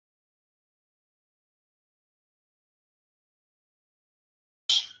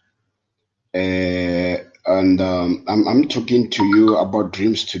And I'm talking to you about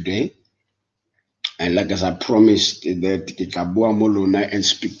dreams today. And like as I promised that Kikabua Moluna and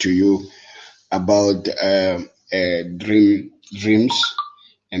speak to you about dreams.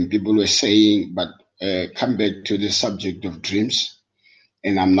 And people were saying, but come back to the subject of dreams.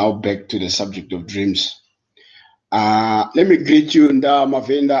 And I'm now back to the subject of dreams. Let me greet you, Nda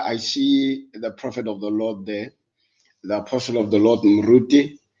Mavenda. I see the prophet of the Lord there, the apostle of the Lord,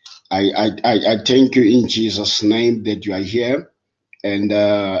 Mruti. I thank you in Jesus' name that you are here. And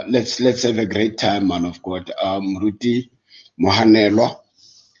let's have a great time, man of God. Mruti Mohanelo,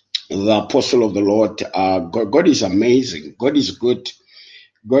 the apostle of the Lord. God is amazing. God is good.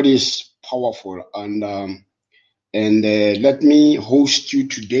 God is powerful. And let me host you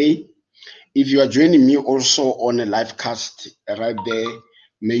today. If you are joining me also on a live cast right there,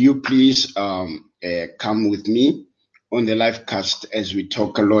 may you please come with me on the live cast as we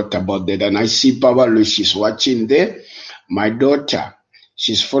talk a lot about that. And I see Pablo, she's watching there. My daughter,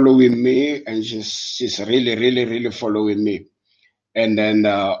 she's following me, and she's really following me. And then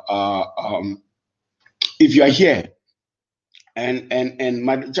if you are here and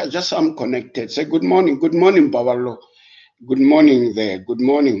my just I'm connected, say good morning, Pablo. Good morning there. Good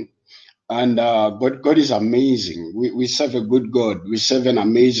morning. And God is amazing. We serve a good God. We serve an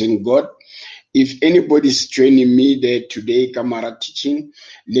amazing God. If anybody's joining me there today, Kamara teaching,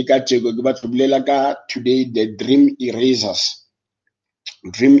 today the dream erasers.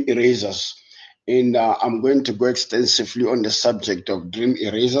 Dream erasers. And I'm going to go extensively on the subject of dream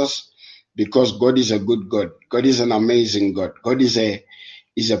erasers because God is a good God. God is an amazing God. God is a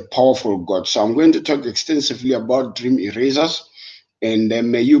powerful God. So I'm going to talk extensively about dream erasers. And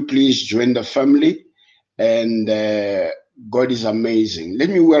may you please join the family. And God is amazing. Let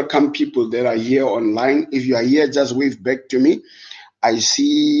me welcome people that are here online. If you are here, just wave back to me. I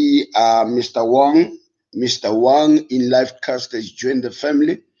see Mr. Wang. Mr. Wang in live cast has joined the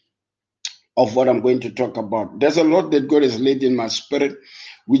family of what I'm going to talk about. There's a lot that God has laid in my spirit,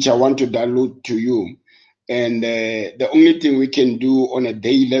 which I want to dilute to you. And the only thing we can do on a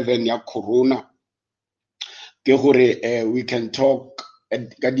day 11, ya Corona, we can talk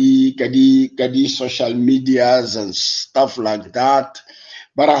kadi social medias and stuff like that.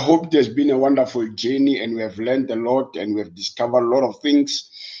 But I hope there's been a wonderful journey and we have learned a lot and we have discovered a lot of things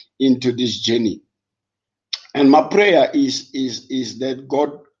into this journey. And my prayer is that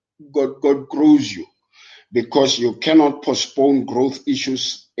God grows you, because you cannot postpone growth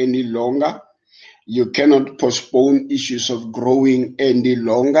issues any longer. You cannot postpone issues of growing any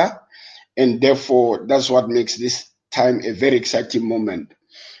longer. And therefore, that's what makes this time a very exciting moment.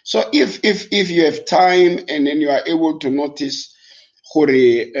 So if you have time and then you are able to notice,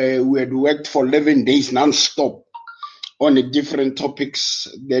 we had worked for 11 days non-stop on the different topics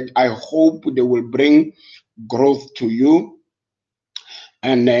that I hope they will bring growth to you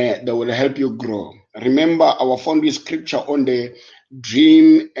and they will help you grow. Remember our founding scripture on the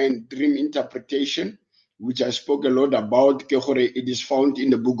dream and dream interpretation, which I spoke a lot about. It is found in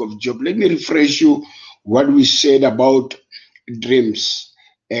the book of Job. Let me refresh you what we said about dreams,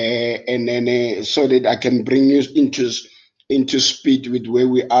 and then so that I can bring you into speed with where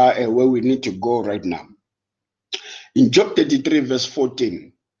we are and where we need to go right now. In Job 33 verse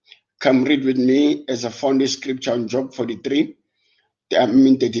 14, come read with me as a founding scripture on Job 33.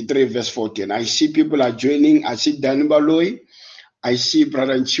 33 verse 14. I see people are joining. I see Dan Baloy. I see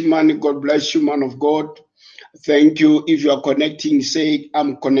Brother Chimani. God bless you, man of God. Thank you. If you are connecting, say,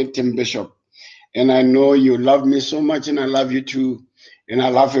 I'm connecting, Bishop. And I know you love me so much, and I love you too. And I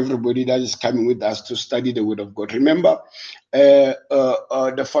love everybody that is coming with us to study the Word of God. Remember,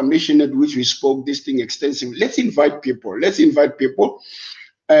 the foundation at which we spoke this thing extensively. Let's invite people.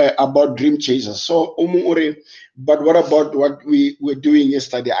 About dream chasers. So, but what about what we were doing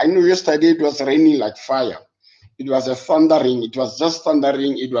yesterday? I know yesterday it was raining like fire. It was a thundering. It was just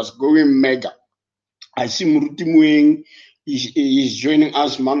thundering. It was going mega. I see Mruti Mueng is joining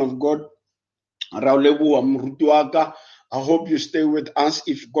us, man of God. I hope you stay with us.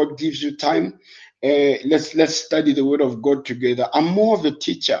 If God gives you time, let's study the Word of God together. I'm more of a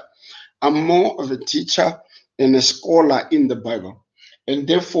teacher. And a scholar in the Bible. And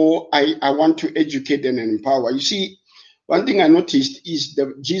therefore, I want to educate and empower. You see, one thing I noticed is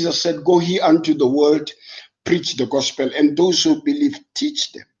that Jesus said, go ye unto the world, preach the gospel, and those who believe,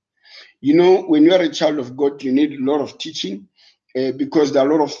 teach them. You know, when you are a child of God, you need a lot of teaching because there are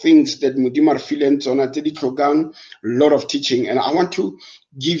a lot of things that Mudimar Filent on Atedi Kogan, a lot of teaching. And I want to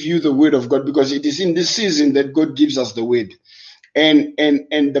give you the word of God because it is in this season that God gives us the word. And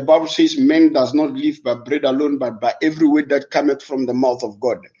the Bible says, man does not live by bread alone, but by every word that cometh from the mouth of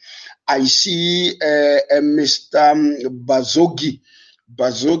God. I see Mr. Bazogi.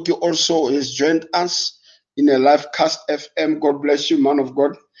 Bazogi also has joined us in a live cast FM. God bless you, man of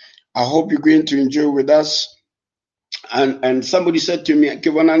God. I hope you're going to enjoy with us. And somebody said to me,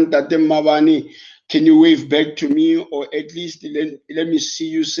 can you wave back to me, or at least let me see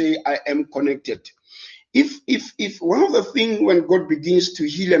you say I am connected? If one of the things when God begins to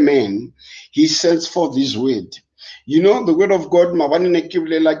heal a man, he sends forth this word. You know, the word of God, moya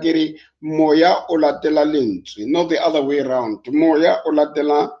olatela lentswe, not the other way around. Moya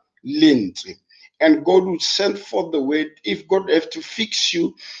olatela lentswe. And God would send forth the word. If God have to fix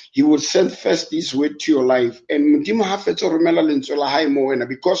you, he will send first this word to your life. And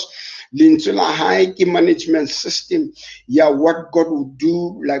because lentswe la high management system, what God will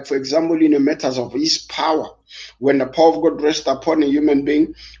do, like for example, in the matters of his power. When the power of God rests upon a human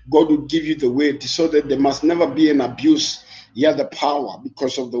being, God will give you the word so that there must never be an abuse. The power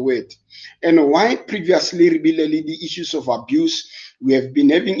because of the word. And why previously the issues of abuse, we have been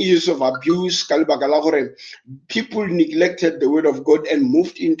having issues of abuse. People neglected the word of God and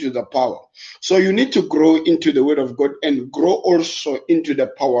moved into the power. So you need to grow into the word of God and grow also into the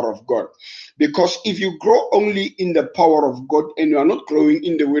power of God. Because if you grow only in the power of God and you are not growing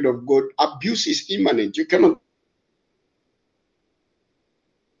in the word of God, abuse is imminent. You cannot.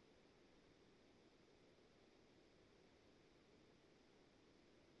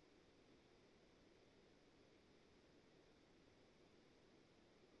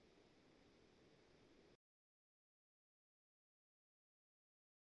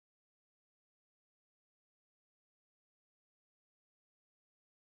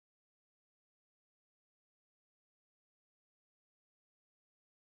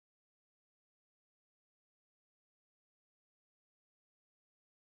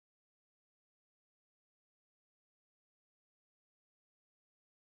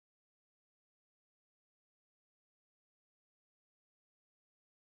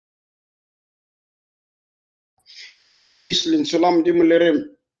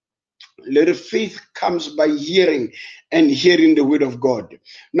 Little faith comes by hearing, and hearing the word of God.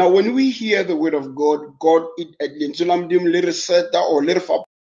 Now, when we hear the word of God,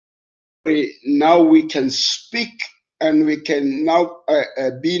 now we can speak, and we can now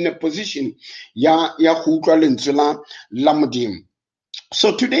be in a position.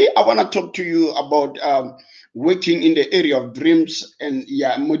 So today I want to talk to you about working in the area of dreams and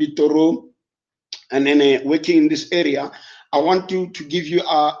Moditoro, and then working in this area. I want to give you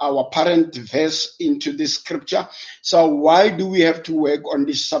our parent verse into this scripture. So why do we have to work on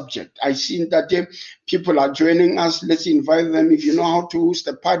this subject? I see that people are joining us. Let's invite them. If you know how to host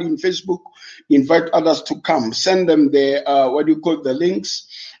a party in Facebook, invite others to come. Send them the links.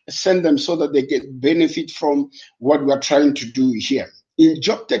 Send them so that they get benefit from what we're trying to do here. In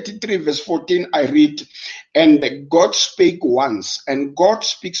Job 33 verse 14, I read, and God spake once, and God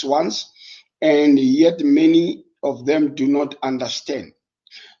speaks once, and yet many of them do not understand.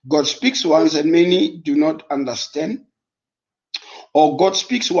 God speaks once and many do not understand. Or God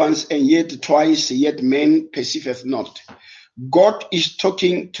speaks once and yet twice, yet men perceiveth not. God is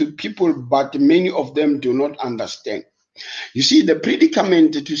talking to people, but many of them do not understand. You see, the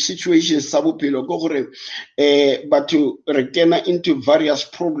predicament to situations, but to return into various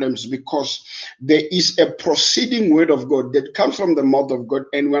problems, because there is a proceeding word of God that comes from the mouth of God,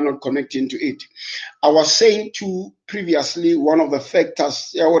 and we're not connecting to it. I was saying to previously, one of the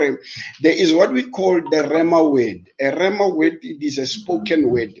factors, there is what we call the Rhema word. A Rhema word, it is a spoken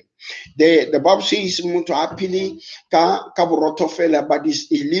word. The Bible says, but he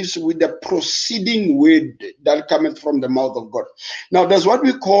lives with the proceeding word that cometh from the mouth of God. Now, that's what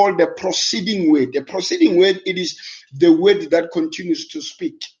we call the proceeding word. The proceeding word, it is the word that continues to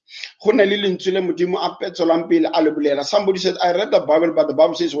speak. Somebody said, I read the Bible, but the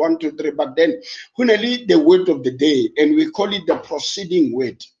Bible says 1, 2, 3, but then the word of the day, and we call it the proceeding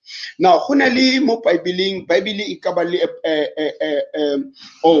word. Now, Bible,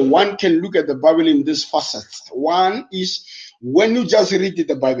 or one can look at the Bible in this facets. One is when you just read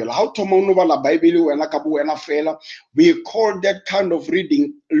the Bible. How to we call that kind of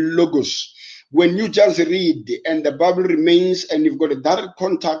reading logos. When you just read and the Bible remains, and you've got a direct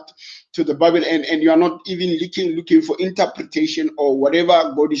contact to the Bible, and you are not even looking for interpretation or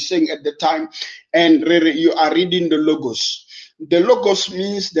whatever God is saying at the time, and you are reading the logos. The logos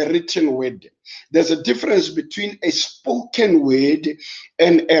means the written word. There's a difference between a spoken word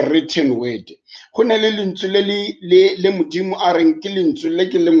and a written word.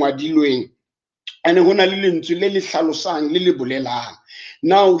 And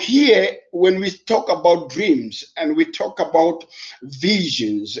now here, when we talk about dreams and we talk about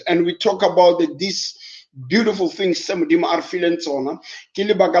visions and we talk about these beautiful things, some of them are feeling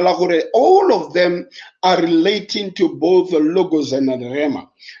all of them are relating to both the logos and the rhema.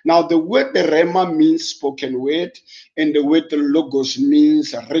 Now, the word the rhema means spoken word, and the word the logos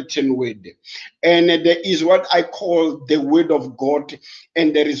means written word. And there is what I call the word of God,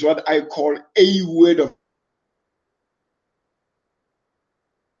 and there is what I call a word of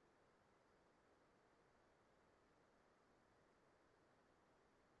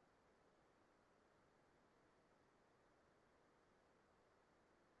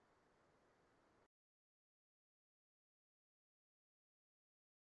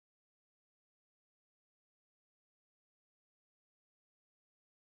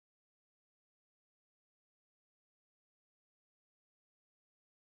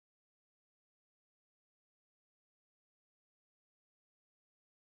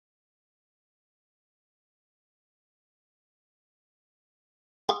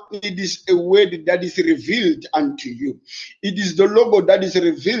it is a word that is revealed unto you. It is the logo that is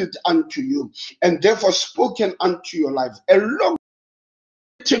revealed unto you and therefore spoken unto your life. A logo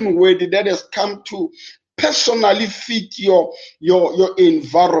word that has come to personally fit your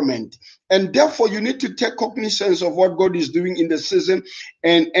environment. And therefore, you need to take cognizance of what God is doing in the season,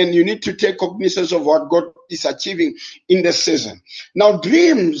 and you need to take cognizance of what God is achieving in the season. Now,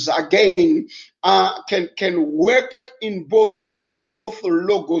 dreams, again, can work in both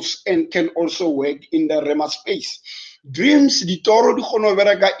logos and can also work in the rhema space. Dreams, the Toro di kgona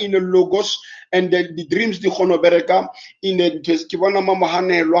bereka in the logos, and the dreams di kgona bereka in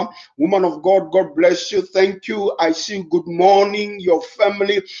the woman of God. God bless you. Thank you. I see you. Good morning, your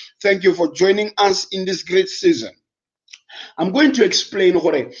family. Thank you for joining us in this great season. I'm going to explain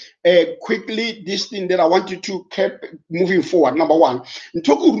quickly this thing that I want you to keep moving forward. Number one,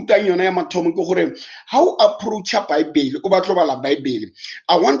 how approach a Bible.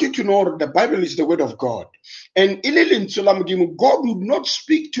 I want you to know the Bible is the word of God. And God would not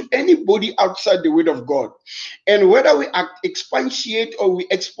speak to anybody outside the word of God. And whether we expatiate or we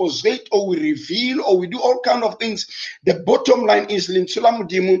exposite or we reveal or we do all kinds of things, the bottom line is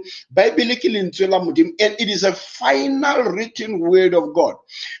Bible, and it is a final written word of God.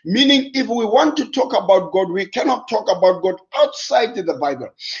 Meaning, if we want to talk about God, we cannot talk about God outside the Bible.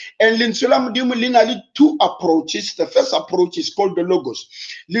 And linsulam two approaches. The first approach is called the logos.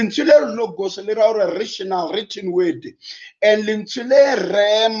 Linsule logos a rational written word, and linsule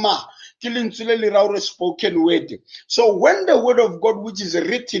rema spoken word. So when the word of God which is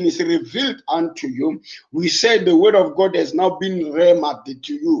written is revealed unto you, we say the word of God has now been rema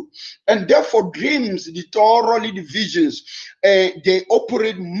to you. And therefore dreams, the thoroughly the visions, they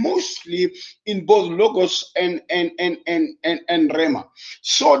operate mostly in both logos and rema.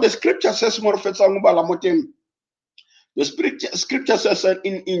 So the scripture says more. The scripture says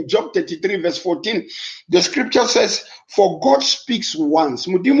in Job 33 verse 14, the scripture says, for God speaks once.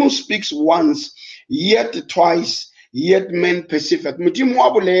 Mudimu speaks once, yet twice, yet men perceive.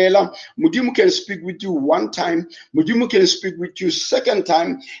 Mudimu can speak with you one time, Mudimu can speak with you second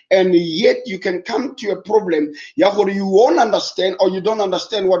time, and yet you can come to a problem. You won't understand, or you don't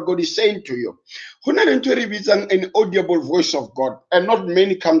understand what God is saying to you. An audible voice of God, and not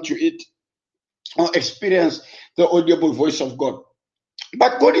many come to it or experience the audible voice of God.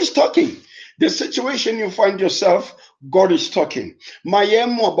 But God is talking. The situation you find yourself, God is talking.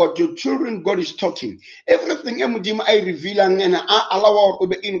 Mayemo about your children, God is talking. Everything I reveal and I allow to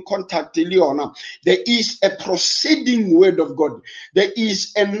be in contact, Leona. There is a proceeding word of God. There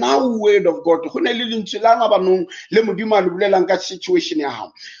is a now word of God. Situation.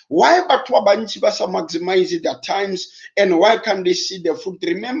 Why maximize it at times, and why can't they see the fruit?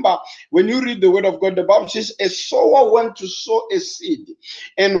 Remember, when you read the word of God, the Bible says a sower went to sow a seed,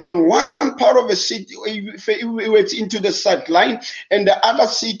 and one part of a seed went into the sideline, and the other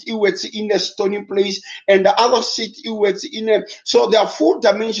seed went in a stony place, and the other seed went in a. So there are 4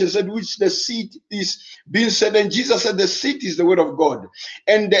 dimensions at which the seed is being said, and Jesus said the seed is the word of God,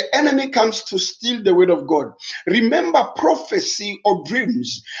 and the enemy comes to steal the word of God. Remember, prophecy or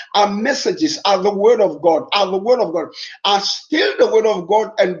dreams are messages, are the word of God, are still the word of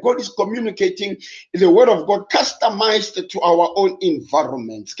God, and God is communicating the word of God customized to our own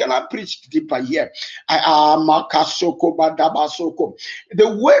environments. Can I preach deeper here? The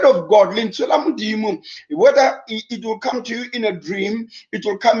word of God, whether it will come to you in a dream, it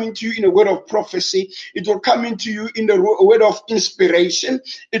will come into you in a word of prophecy, it will come into you in the word of inspiration,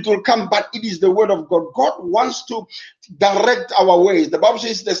 it will come, but it is the word of God. God wants to direct our ways. The Bible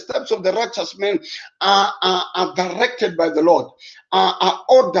says the steps of the righteous man are directed by the Lord, are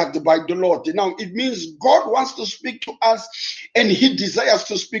ordered by the Lord. Now, it means God wants to speak to us, and He desires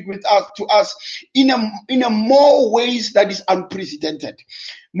to speak with us to us in a more ways that is unprecedented.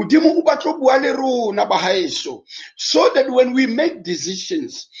 So that when we make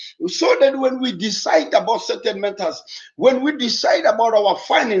decisions, so that when we decide about certain matters, when we decide about our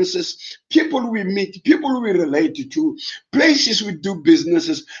finances, people we meet, people we relate to, places we do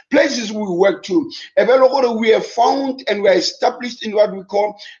businesses, places we work to, we are found and we are established in what we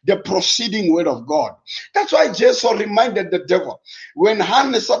call the proceeding word of God. That's why Jesus reminded the devil when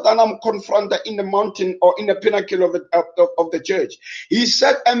Satan confronted in the mountain or in the pinnacle of the church. He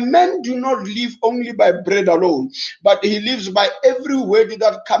said, a man do not live only by bread alone, but he lives by every word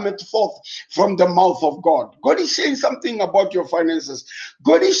that cometh forth from the mouth of God. God is saying something about your finances.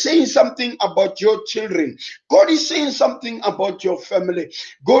 God is saying something about your children. God is saying something about your family.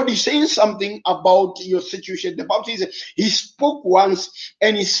 God is saying something about your situation. The Bible says He spoke once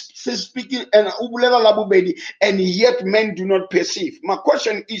and He's speaking and yet men do not perceive. My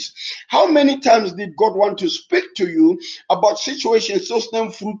question is, how many times did God want to speak to you about situations so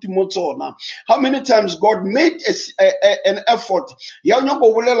fruit? How many times God made an effort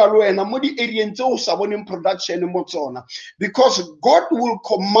because God will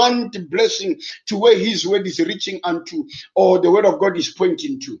command blessing to where His word is reaching unto, or the word of God is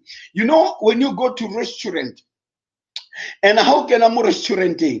pointing to. You know, when you go to restaurant, and how can I more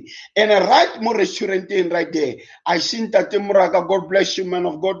restauranting? And I write more restauranting right there. I seen Tate Muraga, God bless you, man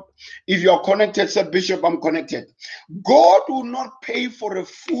of God. If you are connected, sir, Bishop, I'm connected. God will not pay for a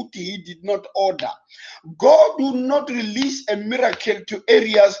food He did not order. God will not release a miracle to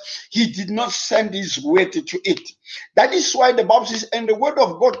areas He did not send His word to it. That is why the Bible says, and the word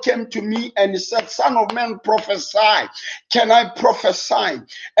of God came to me and He said, Son of man, prophesy. Can I prophesy?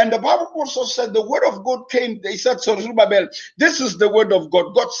 And the Bible also said the word of God came. They said, Zerubbabel, this is the word of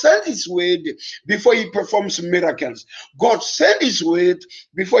God. God sent His word before He performs miracles. God sent His word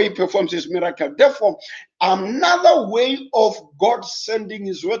before He performs His miracle. Therefore, another way of God sending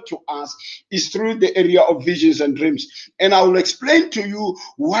His word to us is through the area of visions and dreams. And I will explain to you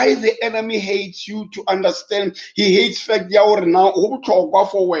why the enemy hates you to understand. He hates fact now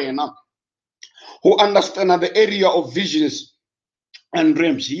who understand the area of visions and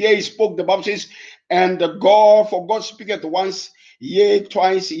dreams. Here He spoke, the Bible says, and God speaketh once, yea,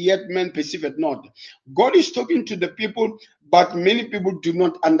 twice, yet men perceive it not. God is talking to the people, but many people do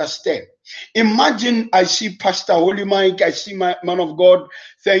not understand. Imagine I see Pastor Holy Mike, I see my man of God.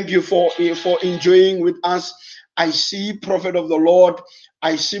 Thank you for enjoying with us. I see Prophet of the Lord.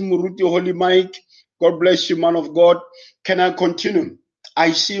 I see Muruti Holy Mike. God bless you, man of God. Can I continue?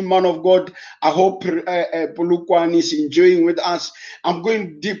 I see man of God. I hope Polukwan is enjoying with us. I'm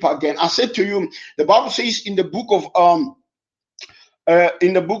going deep again. I said to you, the Bible says in the book of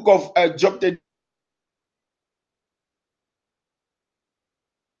Job,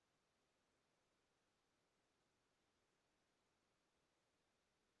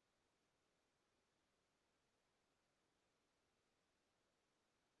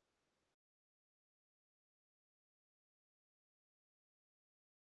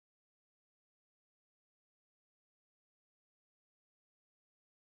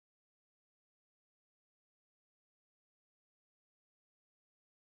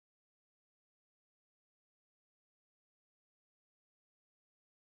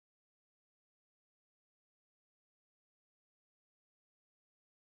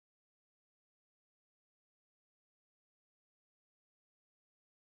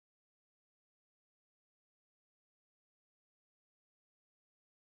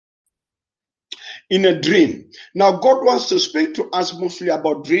 in a dream. Now, God wants to speak to us mostly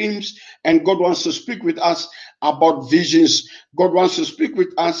about dreams, and God wants to speak with us about visions. God wants to speak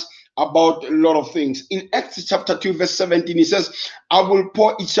with us about a lot of things. In Acts chapter 2, verse 17, He says, I will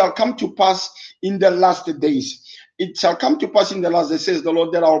pour, it shall come to pass in the last days. It shall come to pass in the last days, says the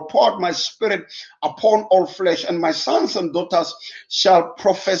Lord, that I will pour out my spirit upon all flesh, and my sons and daughters shall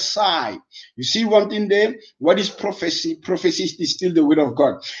prophesy. You see one thing there? What is prophecy? Prophecy is still the word of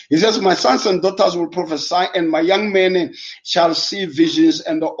God. He says, my sons and daughters will prophesy, and my young men shall see visions,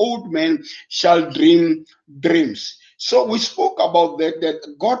 and the old men shall dream dreams. So we spoke about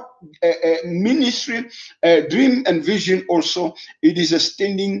that God ministry, dream and vision also, it is a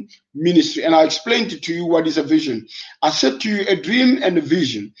standing ministry. And I explained to you what is a vision. I said to you a dream and a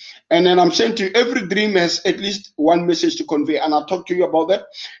vision. And then I'm saying to you, every dream has at least one message to convey. And I'll talk to you about that.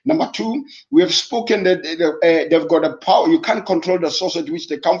 Number two, we have spoken that they've got a power. You can't control the source at which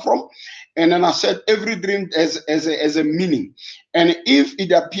they come from. And then I said every dream has a meaning. And if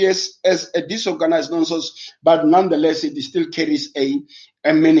it appears as a disorganized nonsense, but nonetheless it still carries a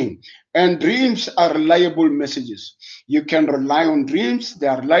meaning. And dreams are reliable messages. You can rely on dreams. They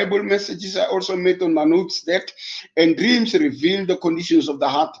are reliable messages. I also made on my notes that, and dreams reveal the conditions of the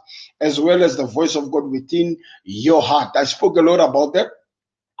heart as well as the voice of God within your heart. I spoke a lot about that.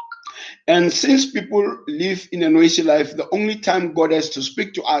 And since people live in a noisy life, the only time God has to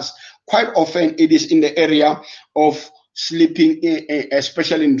speak to us, quite often it is in the area of sleeping,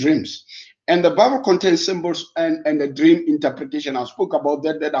 especially in dreams. And the Bible contains symbols and the dream interpretation. I spoke about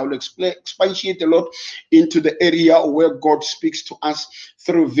that I will expatiate a lot into the area where God speaks to us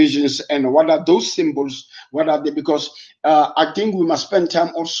through visions. And what are those symbols? What are they? Because I think we must spend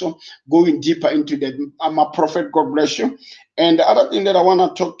time also going deeper into that. I'm a prophet, God bless you. And the other thing that I want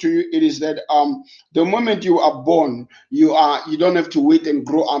to talk to you, it is that the moment you are born, you don't have to wait and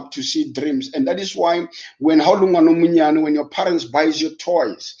grow up to see dreams. And that is why when your parents buys you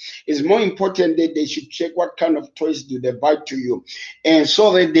toys, it's more important that they should check what kind of toys do they buy to you. And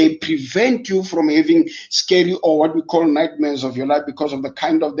so that they prevent you from having scary or what we call nightmares of your life because of the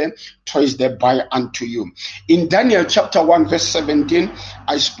kind of the toys they buy unto you. In Daniel chapter 1 verse 17,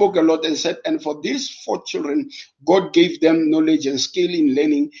 I spoke a lot and said, and for these 4 children, God gave them knowledge and skill in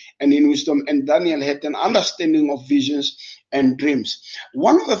learning and in wisdom, and Daniel had an understanding of visions and dreams.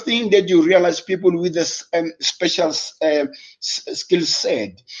 One of the things that you realize people with this special skill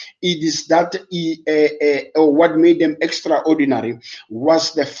set, it is that what made them extraordinary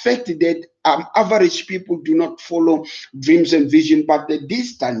was the fact that average people do not follow dreams and vision, but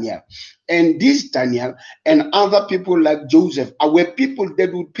this Daniel and other people like Joseph were people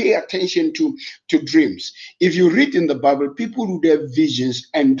that would pay attention to dreams. If you read in the Bible, people would have visions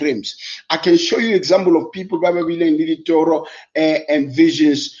and dreams. I can show you example of people and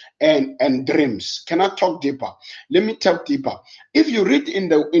visions and dreams. Can I talk deeper? Let me talk deeper. If you read in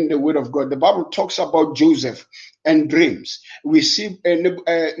the Word of God, the Bible talks about Joseph and dreams. We see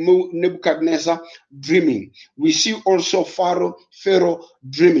Nebuchadnezzar dreaming. We see also Pharaoh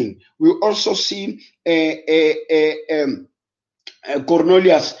dreaming. We also see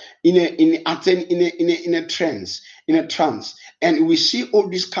Cornelius in a trance. And we see all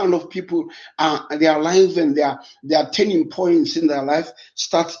these kind of people, their life and their turning points in their life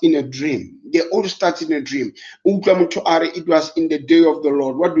starts in a dream. They all start in a dream. It was in the day of the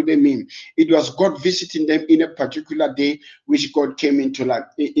Lord. What do they mean? It was God visiting them in a particular day, which God came into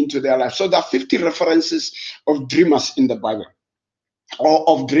their life. So there are 50 references of dreamers in the Bible, or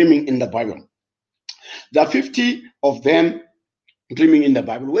of dreaming in the Bible. There are 50 of them dreaming in the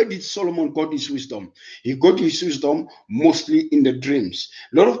Bible. Where did Solomon got his wisdom? He got his wisdom mostly in the dreams.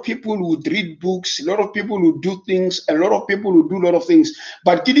 A lot of people would read books, a lot of people would do things, a lot of people would do a lot of things.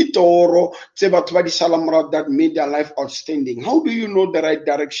 But did it all that made their life outstanding? How do you know the right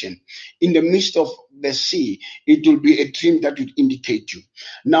direction? In the midst of the sea, it will be a dream that would indicate you.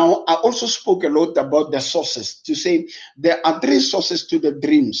 Now, I also spoke a lot about the sources to say there are 3 sources to the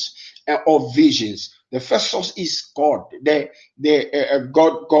dreams or visions. The first source is God.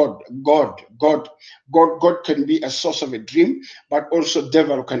 God can be a source of a dream, but also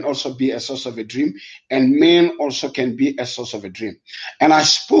devil can also be a source of a dream, and man also can be a source of a dream. And I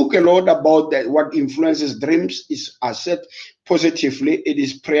spoke a lot about that. What influences dreams is, I said, positively, it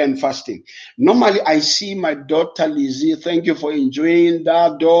is prayer and fasting. Normally, I see my daughter Lizzie. Thank you for enjoying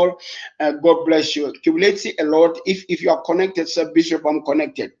that, doll. God bless you. Let's see a lot. If you are connected, Sir Bishop, I'm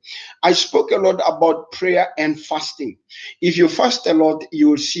connected. I spoke a lot about prayer and fasting. If you fast a lot, you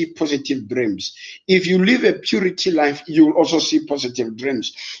will see positive dreams. If you live a purity life, you will also see positive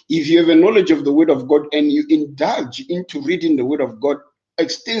dreams. If you have a knowledge of the Word of God and you indulge into reading the Word of God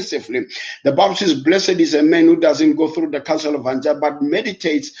extensively, the Bible says, blessed is a man who doesn't go through the counsel of Anja, but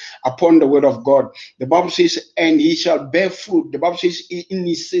meditates upon the Word of God. The Bible says, and he shall bear fruit. The Bible says, in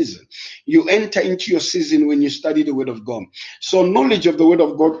his season. You enter into your season when you study the Word of God. So knowledge of the Word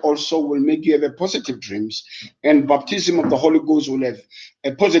of God also will make you have a positive dreams, and baptism of the Holy Ghost will have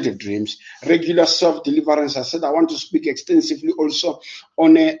a positive dreams. Regular self-deliverance. I said I want to speak extensively also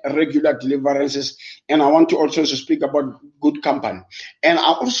on regular deliverances, and I want to also speak about good company. And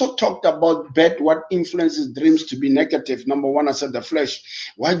I also talked about what influences dreams to be negative. Number one, I said the flesh.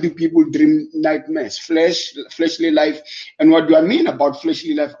 Why do people dream nightmares? Fleshly life. And what do I mean about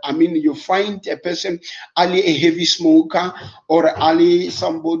fleshly life? I mean, you find a person, Ali, a heavy smoker, or Ali,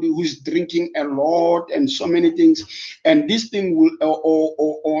 somebody who's drinking a lot and so many things. And this thing will,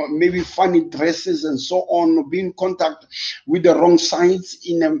 or maybe funny dresses and so on, be in contact with the wrong sites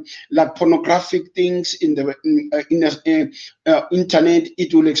in like pornographic things in the internet.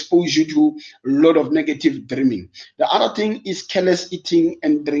 It will expose you to a lot of negative dreaming. The other thing is careless eating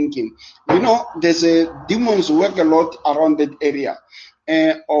and drinking. You know, there's demons work a lot around that area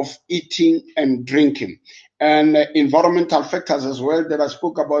of eating and drinking. And environmental factors as well that I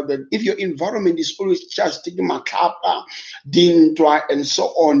spoke about, that if your environment is always charged, and so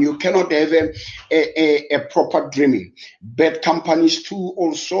on, you cannot have a proper dreaming. Bad companies too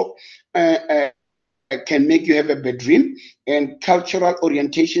also can make you have a bad dream, and cultural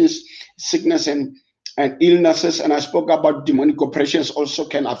orientations, sickness and illnesses. And I spoke about demonic oppressions also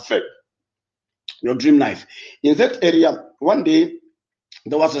can affect your dream life. In that area, one day,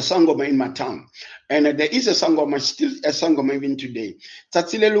 there was a sangoma in my town, and there is a sangoma, still a sangoma even today.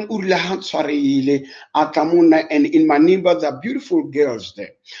 And in my neighbor, there are beautiful girls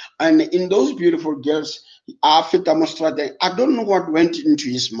there. And in those beautiful girls, I don't know what went into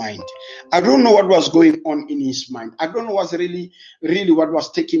his mind. I don't know what was going on in his mind. I don't know what's really what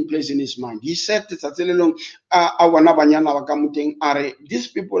was taking place in his mind. He said, these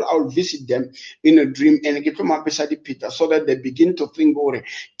people, I will visit them in a dream and get them up beside Peter, so that they begin to think, but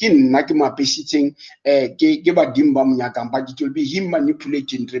it will be him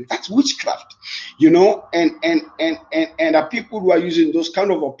manipulating dream. That's witchcraft, you know, and are people who are using those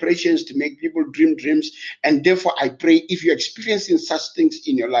kind of operations to make people dream dreams. And therefore, I pray, if you're experiencing such things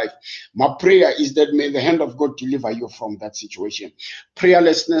in your life, my prayer is that may the hand of God deliver you from that situation.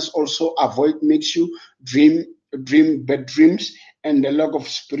 Prayerlessness also makes you dream bad dreams, and the lack of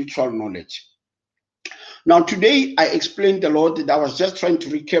spiritual knowledge. Now, today I explained a lot that I was just trying to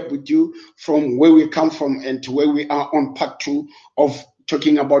recap with you from where we come from and to where we are on part 2 of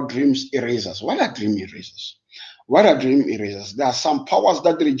talking about dreams erasers. What are dream erasers? What are dream erasers? There are some powers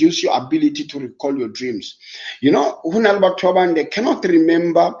that reduce your ability to recall your dreams. You know, they cannot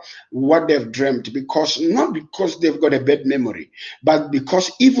remember what they've dreamt, not because they've got a bad memory, but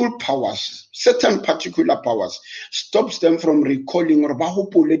because evil powers, certain particular powers, stops them from recalling.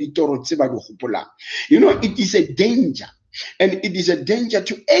 You know, it is a danger. And it is a danger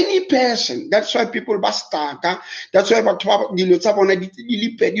to any person. That's why people bastaka. That's why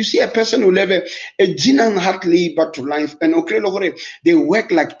you see a person who live a gene and heart labor to life, and they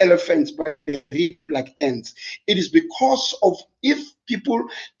work like elephants, but they live like ants. It is because of, if people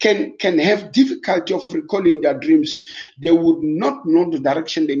can have difficulty of recalling their dreams, they would not know the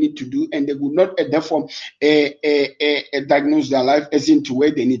direction they need to do, and they would not therefore diagnose their life as into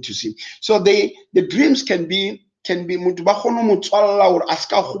where they need to see. So the dreams can be motho ba kgone mo tswalla gore a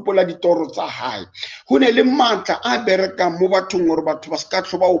ska gopola ditoro tsa hae. Go ne le matla a berekang mo bathong gore batho ba ska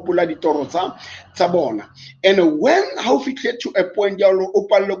tlhoba gopola ditoro tsa bona. And when how fitlhe to a point ya lo o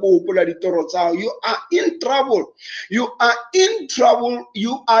palle go gopola ditoro tsa, you are in trouble. You are in trouble.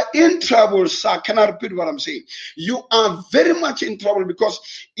 You are in trouble, sir. Can I repeat what I'm saying? You are very much in trouble, because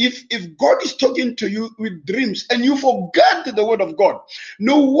if God is talking to you with dreams and you forget the word of God,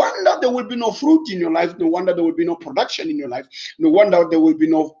 no wonder there will be no fruit in your life. No wonder there will be no production in your life. No wonder there will be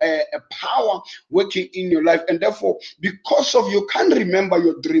no power working in your life. And therefore, because of you can't remember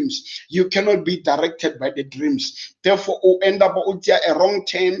your dreams, you cannot be directed by the dreams. Therefore, end up with a wrong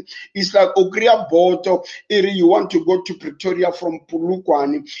turn. It's like Ogria Boto, you want to go to Pretoria from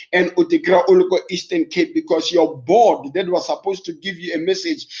Pulukwani and Otegra Oluko Eastern Cape, because your board that was supposed to give you a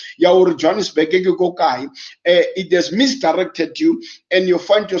message, Yaur Johannesburg, it has misdirected you, and you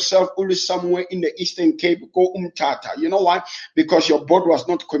find yourself only somewhere in the Eastern Cape. Go Umtata. You know why? Because your board was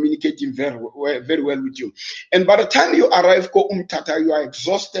not communicating very well with you. And by the time you arrive, go Umtata, you are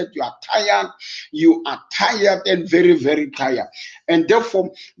exhausted, you are tired and very, very tired. And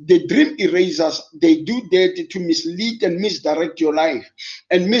therefore, the dream erasers, they do that to mislead and misdirect your life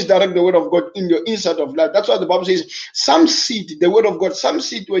and misdirect the word of God in your inside of life. That's why the Bible says, some seed, the word of God, some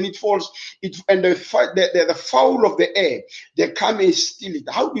seed, when it falls, and the fowl of the air, they come and steal it.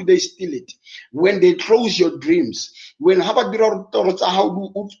 How do they steal it? When they close your dreams, when and how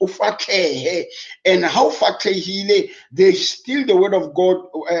they steal the word of God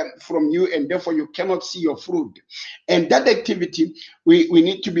from you, and therefore you cannot see your fruit. And that activity, we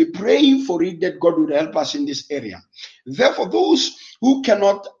need to be praying for it, that God would help us in this area. Therefore, those who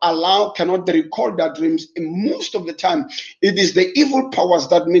cannot recall their dreams, and most of the time it is the evil powers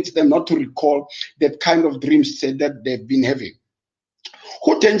that makes them not to recall that kind of dreams that they've been having.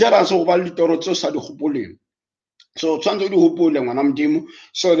 Who dangerous so tshwanetse di hopole ngwana modimo,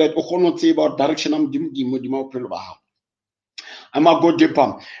 so that o kgone to about direction am modimo bophelo ba gago. I'm a go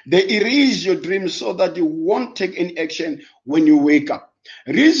deeper. They erase your dreams so that you won't take any action when you wake up.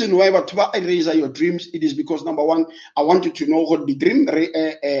 Reason why I erase your dreams, it is because number one, I want you to know what the dream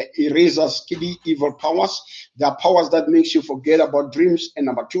erasers, the evil powers. There are powers that makes you forget about dreams. And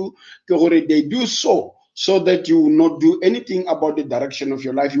number two, they do so that you will not do anything about the direction of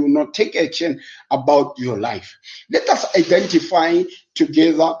your life. You will not take action about your life. Let us identify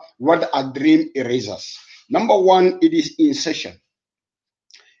together what are dream erasers. Number one, it is incision.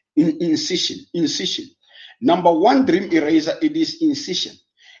 Incision. Number one dream eraser, it is incision.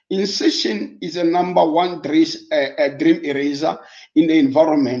 Incision is a number one dream eraser in the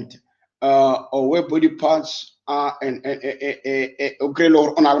environment or where body parts are and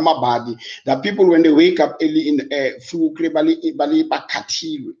on our body. That people, when they wake up early in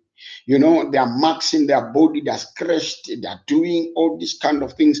you know, they are marks in their body, they're scratched, they're doing all these kind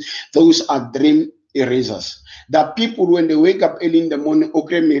of things. Those are dream erasers. That people, when they wake up early in the morning,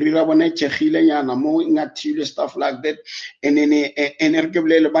 stuff like that, and then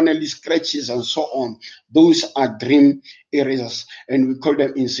scratches and so on. Those are dream erasers, and we call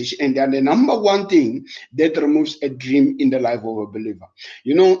them incision. And they are the number one thing that removes a dream in the life of a believer.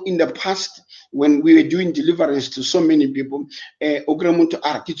 You know, in the past, when we were doing deliverance to so many people, I would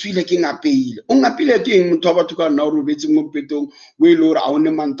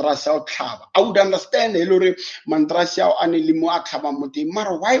understand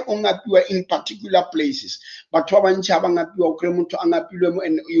why in particular places, but and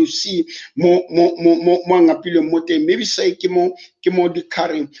you see more maybe say the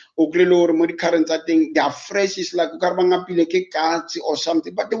current or I think their phrases like or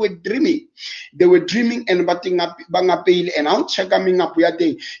something, but they were dreaming. They were dreaming and batting up and out check up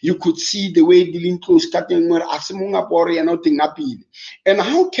you could see the way dealing close cutting more asimunga pori and nothing appeal. And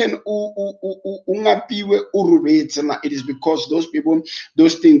how can it is because those people,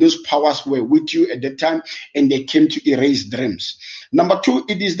 those things, those powers were with you at the time, and they came to erase dreams. Number two,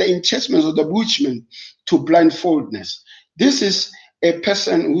 it is the enchantment or the bewitchment to blindfoldness. This is a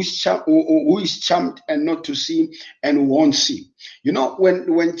person who is charmed and not to see and won't see. You know,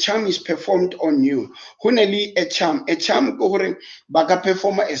 when charm is performed on you, huneli a charm baga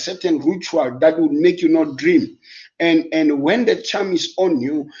perform a certain ritual that would make you not dream. And when the charm is on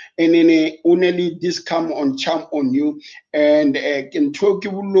you, and then only this come on charm on you, and can talk so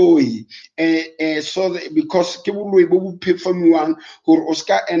that because kibuloi will perform one who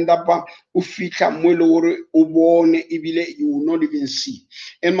Oscar end up ufika mwelo ubone ibile you will not even see.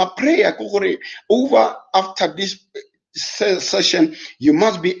 And my prayer over after this session, you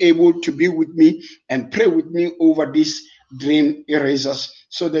must be able to be with me and pray with me over these dream erasers,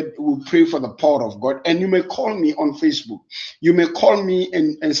 so that we'll pray for the power of God. And you may call me on Facebook. You may call me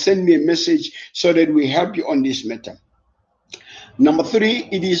and send me a message so that we help you on this matter. Number three,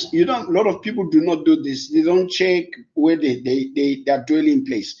 it is, a lot of people do not do this. They don't check where they are dwelling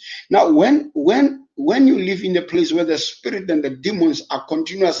place. Now, when you live in a place where the spirit and the demons are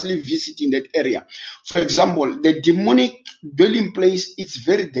continuously visiting that area, for example, the demonic dwelling place, it's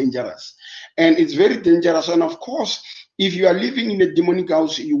very dangerous. And it's very dangerous. And of course, if you are living in a demonic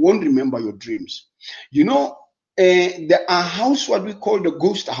house, you won't remember your dreams. You know, there are houses, what we call the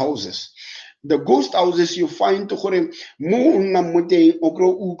ghost houses. The ghost houses, you find the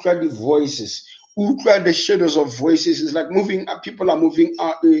voices. The shadows of voices is like moving. People are moving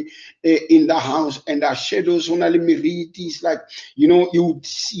in the house, and there are shadows. It's like, you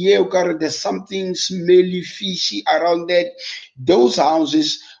see there's something smelly, fishy around that. Those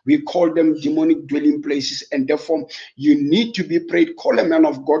houses, we call them demonic dwelling places, and therefore you need to be prayed. Call a man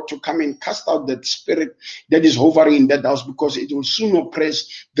of God to come and cast out that spirit that is hovering in that house, because it will soon oppress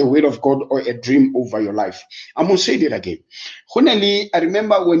the word of God or a dream over your life. I'm going to say that again. Honestly, I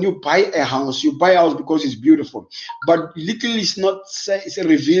remember when you buy a house, you buy a house because it's beautiful, but little is not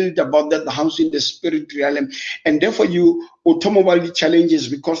revealed about that house in the spirit realm, and therefore you automobile challenges,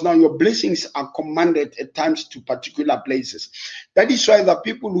 because now your blessings are commanded at times to particular places. That is why the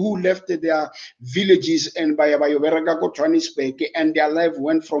people who left their villages and by Johannesburg, and their life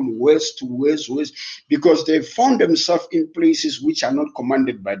went from west to west, because they found themselves in places which are not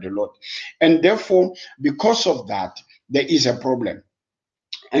commanded by the Lord. And therefore, because of that, there is a problem.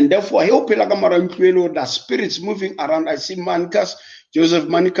 And therefore, I hope the spirits moving around. I see Manikas, Joseph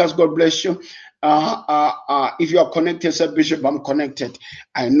Manikas, God bless you. If you are connected, sir, Bishop, I'm connected.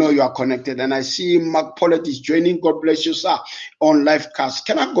 I know you are connected. And I see Mark Pollitt is joining. God bless you, sir, on live cast.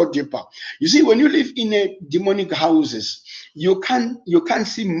 Can I go deeper? You see, when you live in a demonic houses, you can't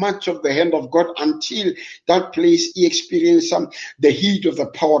see much of the hand of God until that place you experience the heat of the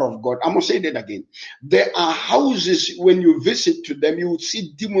power of God. I'm going to say that again. There are houses, when you visit to them, you will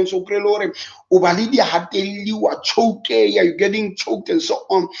see demons. You're getting choked and so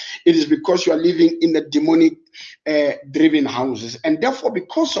on. It is because you are living in the demonic driven houses. And therefore,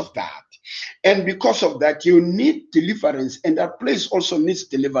 because of that, you need deliverance, and that place also needs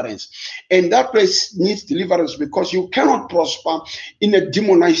deliverance. And that place needs deliverance because you cannot prosper in a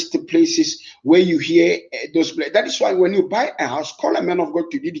demonized places where you hear those places. That is why when you buy a house, call a man of God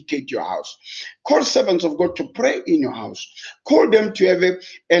to dedicate your house. Call servants of God to pray in your house. Call them to have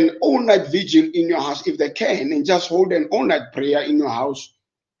an all-night vigil in your house if they can, and just hold an all-night prayer in your house,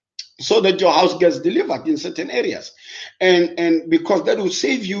 so that your house gets delivered in certain areas. And because that will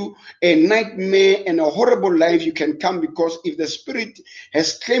save you a nightmare and a horrible life you can come, because if the spirit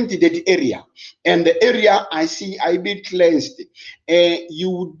has claimed that area, and the area I be cleansed,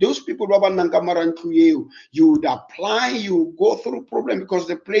 those people, you would apply, you go through problem because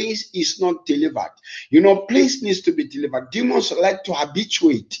the place is not delivered. Place needs to be delivered. Demons like to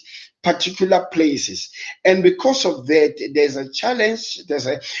habituate particular places, and because of that, there's a challenge. There's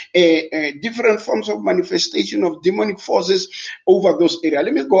a different forms of manifestation of demonic forces over those areas.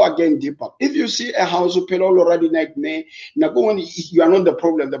 Let me go again deeper. If you see a house already nightmare, you are not the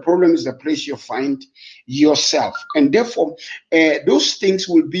problem. The problem is the place you find yourself, and therefore those things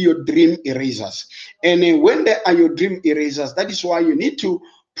will be your dream erasers. And when they are your dream erasers, that is why you need to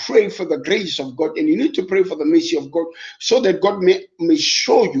pray for the grace of God, and you need to pray for the mercy of God, so that God may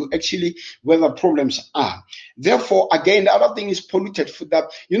show you actually where the problems are. Therefore, again, the other thing is polluted food. That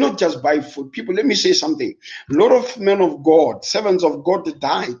you not just buy food. People, let me say something. A lot of men of God, servants of God,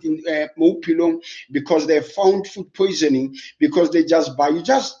 died in Mopilong because they found food poisoning, because they just buy. You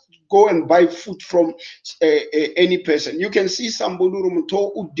just go and buy food from any person. You can see somebody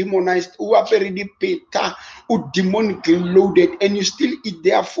who demonized, who are very who demonically loaded, and you still eat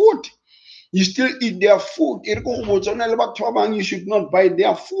their food. You still eat their food. You should not buy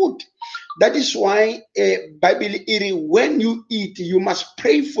their food. That is why Bible, when you eat, you must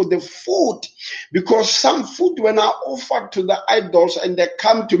pray for the food, because some food, when are offered to the idols and they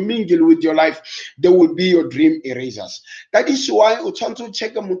come to mingle with your life, they will be your dream erasers. That is why you want to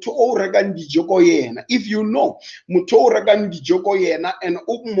check if you know and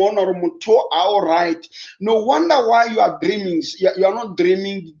all right. No wonder why you are dreaming. You are not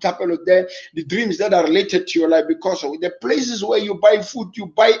dreaming the dreams that are related to your life, because of the places where you buy food, you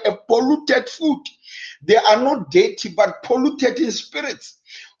buy a polluted food. They are not dirty but polluted in spirits.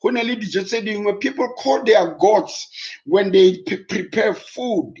 When people call their gods when they prepare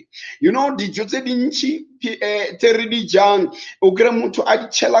food, the religion,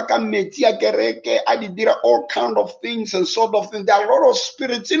 all kind of things and sort of things. There are a lot of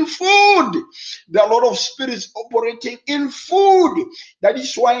spirits in food. There are a lot of spirits operating in food. That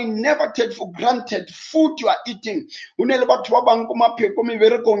is why never take for granted food you are eating.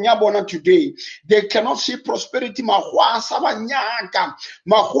 Today, they cannot see prosperity.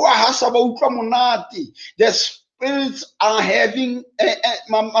 The spirits are having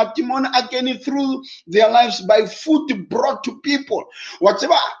again through their lives by food brought to people.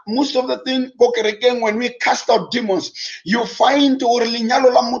 Whatever, most of the thing, when we cast out demons, you find or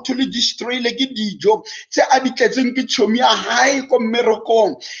destroy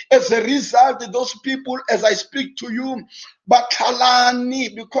as a result, those people, as I speak to you,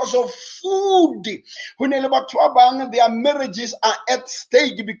 Bakalani, because of food. Their marriages are at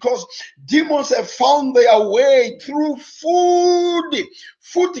stake because demons have found their way through food.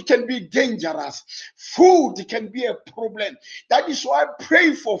 Food can be dangerous. Food can be a problem. That is why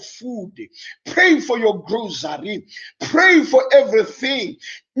pray for food. Pray for your grocery. Pray for everything.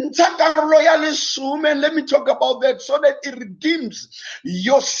 And let me talk about that so that it redeems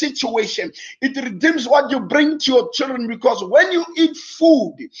your situation. It redeems what you bring to your children, because when you eat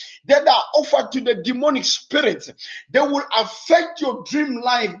food that are offered to the demonic spirits, they will affect your dream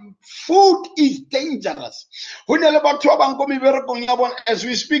life Food is dangerous. As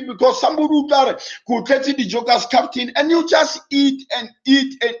we speak, because somebody could get the joker's captain and you just eat and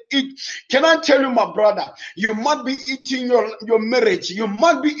eat and eat. Can I tell you, my brother, you might be eating your marriage, you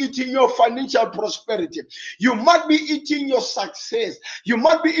might be eating your financial prosperity, you might be eating your success, you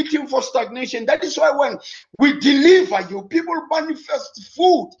might be eating for stagnation. That is why when we deliver you, people manifest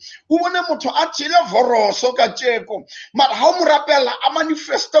food. But how murapela a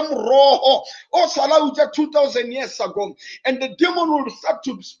manifest roho or salauja 2,000 years ago, and the demon will start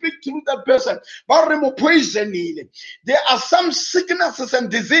to speak through that person. There are some sicknesses and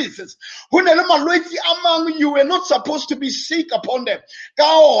diseases among you were not supposed to be sick upon them.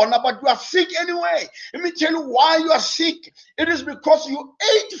 But you are sick anyway. Let me tell you why you are sick. It is because you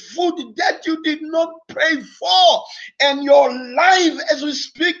ate food that you did not pray for, and your life as we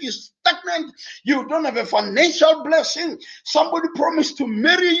speak is stagnant. You don't have a financial blessing. Somebody promised to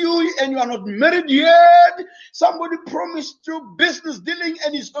marry you and you are not married yet. Somebody promised you business dealing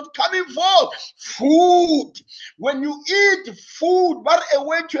and it's not coming forth. Food. When you eat food, but a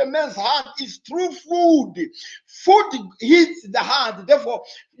way to a man's heart is through food. Food hits the heart. Therefore,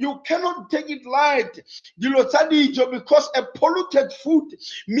 you cannot take it light. Because a polluted food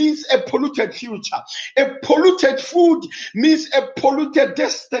means a polluted future. A polluted food means a polluted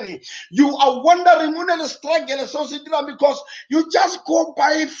destiny. You are wondering when the struggle because you just go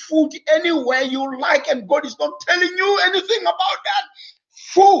buy food anywhere you like and God is not telling you anything about that.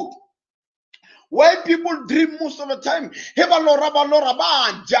 Food. Why people dream most of the time,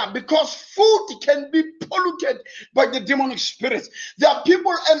 because food can be polluted by the demonic spirits. There are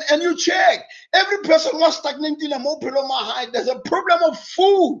people, and you check, every person was stagnant in a mopiloma. There's a problem of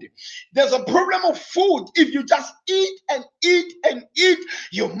food. There's a problem of food. If you just eat and eat and eat,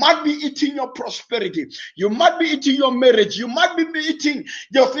 you might be eating your prosperity. You might be eating your marriage. You might be eating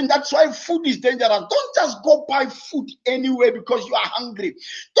your thing. That's why food is dangerous. Don't just go buy food anyway because you are hungry.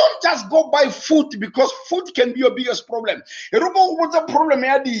 Don't just go buy food because food can be your biggest problem. What's the problem?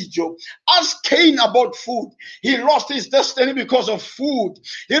 Ask Cain about food. He lost his destiny because of food.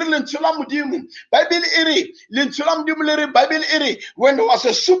 When there was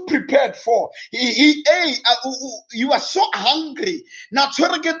a soup prepared for, he ate. He was so hungry. Now to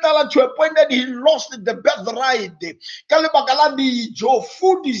a point that he lost the birthright.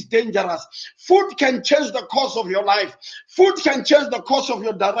 Food is dangerous. Food can change the course of your life. Food can change the course of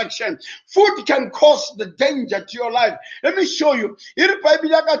your direction. Food can cause the danger to your life. Let me show you.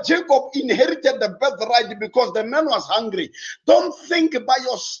 Jacob inherited the birthright because the man was hungry. Don't think by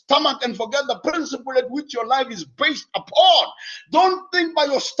your stomach and forget the principle at which your life is based upon. Don't think by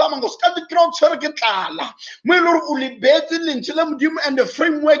your stomach. And the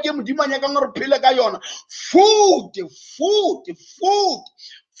framework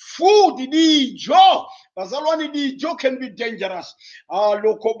food can be dangerous.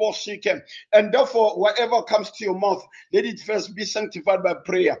 And therefore, whatever comes to your mouth, let it first be sanctified by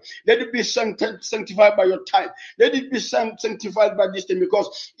prayer. Let it be sanctified by your time. Let it be sanctified by this thing.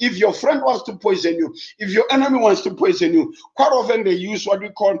 Because if your friend wants to poison you, if your enemy wants to poison you, quite often they use what we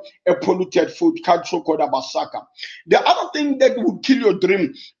call a polluted food. The other thing that will kill your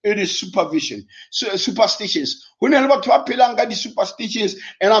dream, it is superstitions. The superstitions,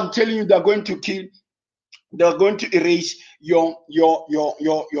 and I'm telling you, they're going to kill. They're going to erase your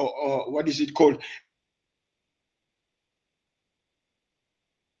what is it called?